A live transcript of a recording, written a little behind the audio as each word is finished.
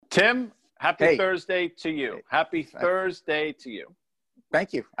Tim, happy Hey, Thursday to you. Happy Thursday to you.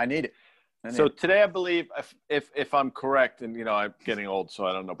 thank you. I need it. So today, I believe, if I'm correct, and I'm getting old, so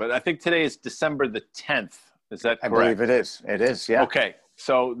I don't know, but I think today is December the 10th. Is that correct? I believe it is. It is, yeah. Okay,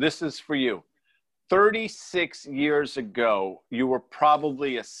 so this is for you. 36 years ago, you were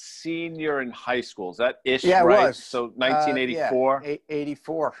probably a senior in high school. Is that ish, Yeah, it right? was. So 1984?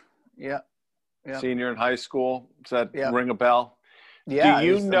 84. Yeah. Yeah. Senior in high school. Does that Yeah. ring a bell? Yeah. Do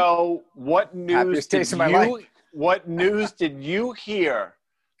you know what news days of my life. what news did you hear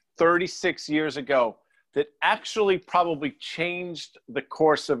 36 years ago that actually probably changed the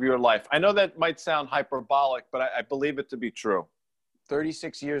course of your life? I know that might sound hyperbolic, but I believe it to be true.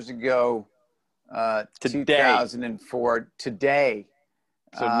 36 years ago, Today. 2004, today.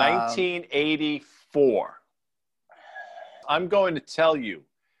 So 1984. I'm going to tell you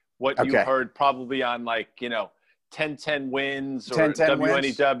what you heard probably on 10-10 Wins or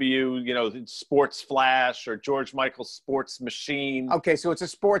 10-10 WNEW, Sports Flash or George Michael's Sports Machine. Okay, so it's a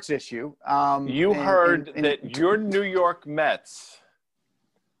sports issue. You heard that your New York Mets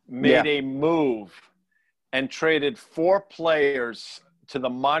made a move and traded 4 players to the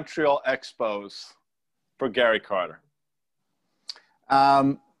Montreal Expos for Gary Carter.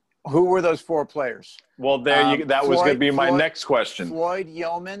 Who were those 4 players? Well, that was going to be my next question. Floyd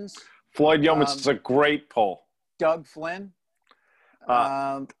Yeomans. Floyd Yeomans is a great pull. Doug Flynn.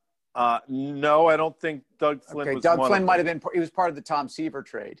 No, I don't think Doug Flynn was Doug one Flynn of might them. have been – he was part of the Tom Seaver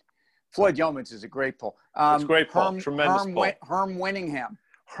trade. Floyd Yeomans is a great pull. It's a great pull. Tremendous pull. Herm Winningham.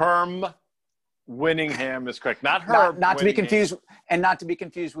 Herm Winningham is correct. Not Herb. Not to be confused – and not to be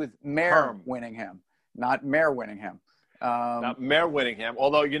confused with Mayor Herm Winningham. Not Mayor Winningham. Not Mayor Winningham,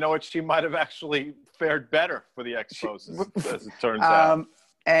 although you know what? She might have actually fared better for the Expos, as it turns out.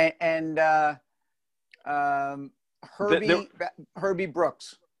 Herbie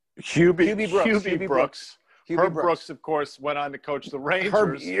Brooks. Hubie Brooks. Herb Brooks, of course, went on to coach the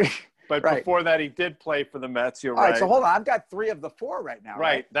Rangers. But before that, he did play for the Mets. You're right. All right, so hold on. I've got 3 of the 4 right now.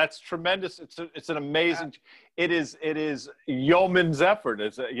 Right. That's tremendous. It's an amazing. It is yeoman's effort,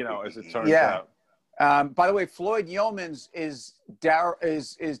 as it turns out. By the way, Floyd Yeomans is Doc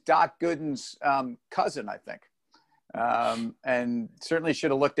Gooden's cousin, I think, and certainly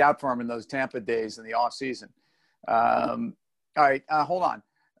should have looked out for him in those Tampa days in the off season. All right, hold on.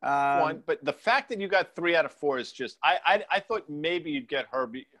 But the fact that you got 3 out of 4 is just I thought maybe you'd get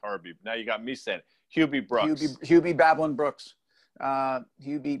Herbie. Now you got me saying it. Hubie Brooks. Hubie Bablin Brooks.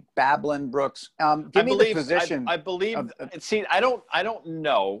 Hubie Bablin Brooks. Give me the position. I believe. See, I don't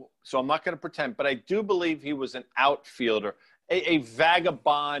know, so I'm not going to pretend, but I do believe he was an outfielder, a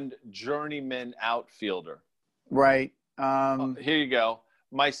vagabond journeyman outfielder. Right. Here you go.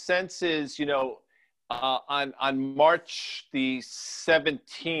 My sense is, on March the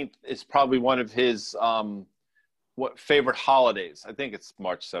 17th is probably one of his favorite holidays. I think it's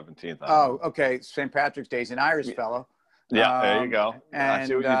March 17th. Oh, okay. St. Patrick's Day. He's an Irish fellow. Yeah, there you go. And, I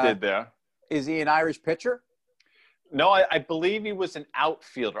see what you did there. Is he an Irish pitcher? No, I believe he was an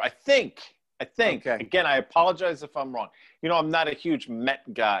outfielder. I think. Okay. Again, I apologize if I'm wrong. I'm not a huge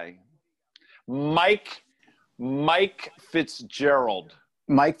Met guy. Mike Fitzgerald.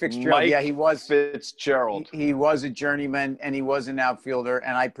 Yeah, he was. Fitzgerald. He was a journeyman, and he was an outfielder,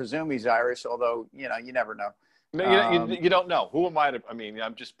 and I presume he's Irish, although, you never know. No, you don't know. Who am I to – I mean,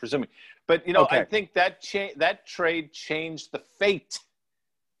 I'm just presuming. But, I think that trade changed the fate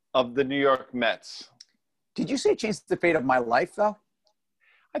of the New York Mets. Did you say it changed the fate of my life, though?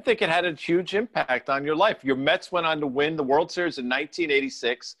 I think it had a huge impact on your life. Your Mets went on to win the World Series in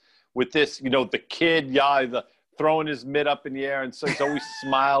 1986 with this, the kid, throwing his mitt up in the air, and so he's always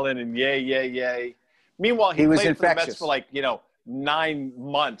smiling and yay. Meanwhile, he was played infectious. for the Mets for 9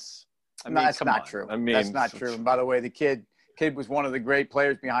 months. That's not true. That's not true. And by the way, the kid was one of the great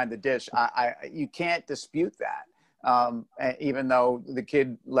players behind the dish. You can't dispute that, even though the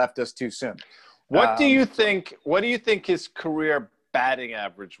kid left us too soon. What do you think his career batting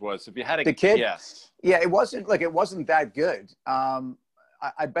average was? If you had to guess. Yeah, it wasn't that good.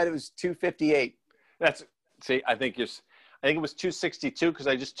 I bet it was 258. I think it was 262 because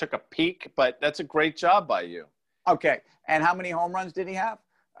I just took a peek, but that's a great job by you. Okay. And how many home runs did he have?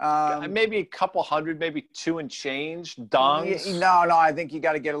 Maybe a couple hundred, maybe 2 and change dongs. No, I think you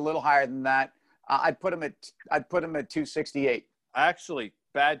got to get a little higher than that. I'd put him at 268. Actually,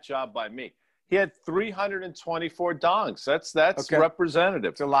 bad job by me. He had 324 dongs. That's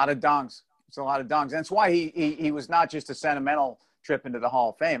representative. It's a lot of dongs. And that's why he was not just a sentimental trip into the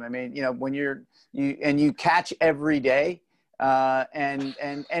Hall of Fame. I mean, when you catch every day, and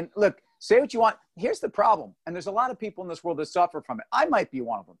look, say what you want. here's the problem. And there's a lot of people in this world that suffer from it. I might be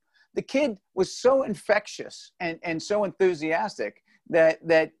one of them. The kid was so infectious and so enthusiastic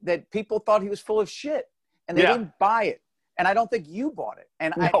that people thought he was full of shit, and they didn't buy it. And I don't think you bought it.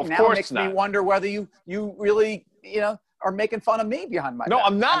 And now it makes me wonder whether you really, are making fun of me behind my back. No,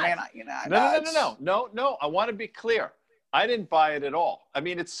 I'm not. I mean, No. I want to be clear. I didn't buy it at all. I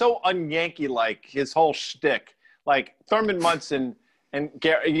mean, it's so un-Yankee-like, his whole shtick. Like Thurman Munson and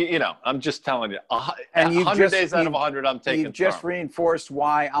Gary, I'm just telling you. And 100 days out of 100, I'm taking You've just reinforced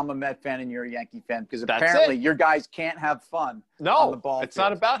why I'm a Met fan and you're a Yankee fan, because apparently your guys can't have fun on the ball it's field.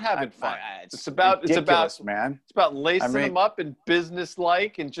 not about having fun. It's about lacing them up and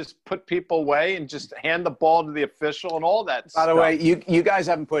business-like and just put people away and just hand the ball to the official and all that stuff. By the way, you guys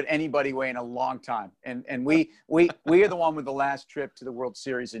haven't put anybody away in a long time. And we are the one with the last trip to the World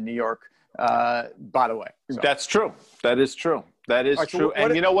Series in New York, by the way. So. That's true. That is true. That is true.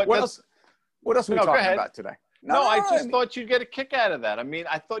 And you know what? What else are we talking about today? I just thought you'd get a kick out of that. I mean,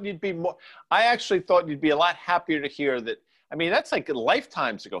 I thought you'd be more – I actually thought you'd be a lot happier to hear that. I mean, that's like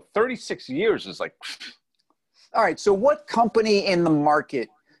lifetimes ago. 36 years is like – All right. So what company in the market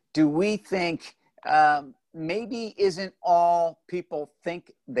do we think maybe isn't all people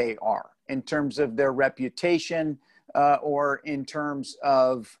think they are in terms of their reputation or in terms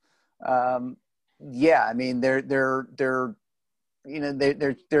of I mean, they're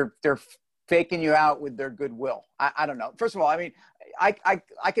faking you out with their goodwill. I don't know. First of all, I mean, I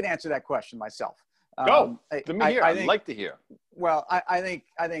can answer that question myself. Go. Let me hear. I'd like to hear. Well, I think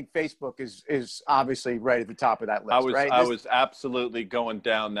Facebook is obviously right at the top of that list. I was absolutely going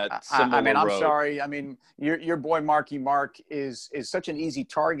down that similar I mean, I'm road. sorry. I mean, your boy Marky Mark is such an easy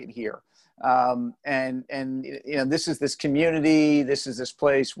target here. And this is this community. This is this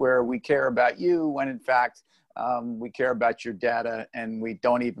place where we care about you, when in fact we care about your data and we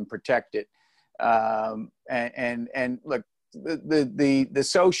don't even protect it. And look, the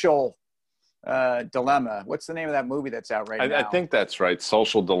social dilemma. What's the name of that movie that's out right now? I think that's right.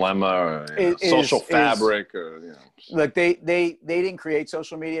 Social Dilemma, or Social Fabric. Look, they didn't create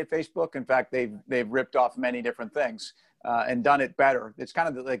social media at Facebook. In fact, they've ripped off many different things. And done it better. It's kind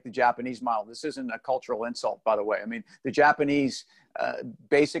of like the Japanese model. This isn't a cultural insult, by the way. I mean, the Japanese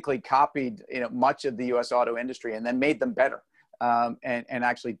basically copied much of the U.S. auto industry and then made them better and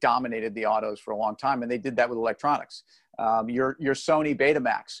actually dominated the autos for a long time. And they did that with electronics. Your Sony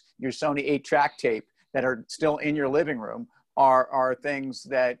Betamax, your Sony 8-track tape that are still in your living room are things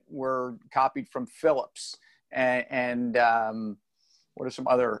that were copied from Philips and what are some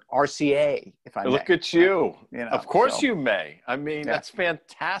other RCA, if I may. Look at you. Of course you may. I mean, that's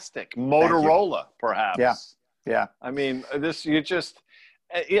fantastic. Motorola, perhaps. Yeah. I mean,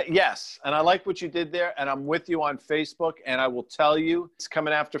 yes. And I like what you did there. And I'm with you on Facebook. And I will tell you, it's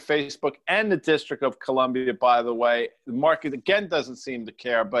coming after Facebook and the District of Columbia, by the way. The market, again, doesn't seem to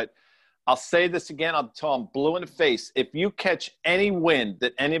care. But I'll say this again. I'll tell them blue in the face. If you catch any wind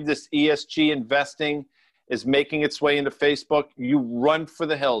that any of this ESG investing is making its way into Facebook, you run for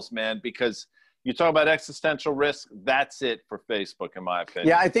the hills, man, because you talk about existential risk. That's it for Facebook, in my opinion.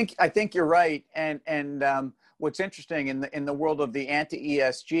 Yeah, I think you're right. And what's interesting in the world of the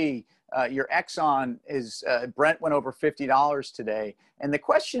anti-ESG, your Exxon is Brent went over $50 today, and the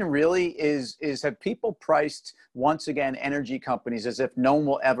question really is have people priced once again energy companies as if no one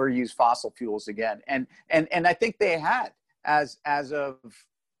will ever use fossil fuels again? And I think they had as of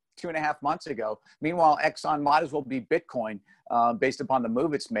 2.5 months ago. Meanwhile, Exxon might as well be Bitcoin based upon the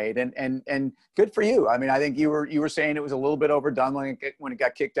move it's made. And good for you. I mean, I think you were saying it was a little bit overdone when it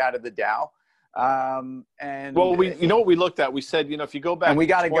got kicked out of the Dow. Well, what we looked at, we said, if you go back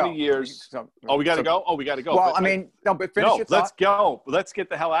 20 years. We got to go. Oh, we got to go. Well, but finish your thought. Let's go. Let's get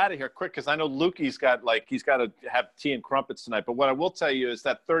the hell out of here quick, because I know Lukey's got he's got to have tea and crumpets tonight. But what I will tell you is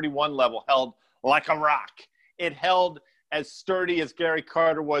that 31 level held like a rock. It held as sturdy as Gary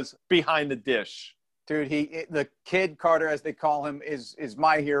Carter was behind the dish. Dude, the Kid Carter, as they call him, is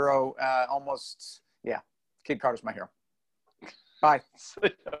my hero. Kid Carter's my hero. Bye.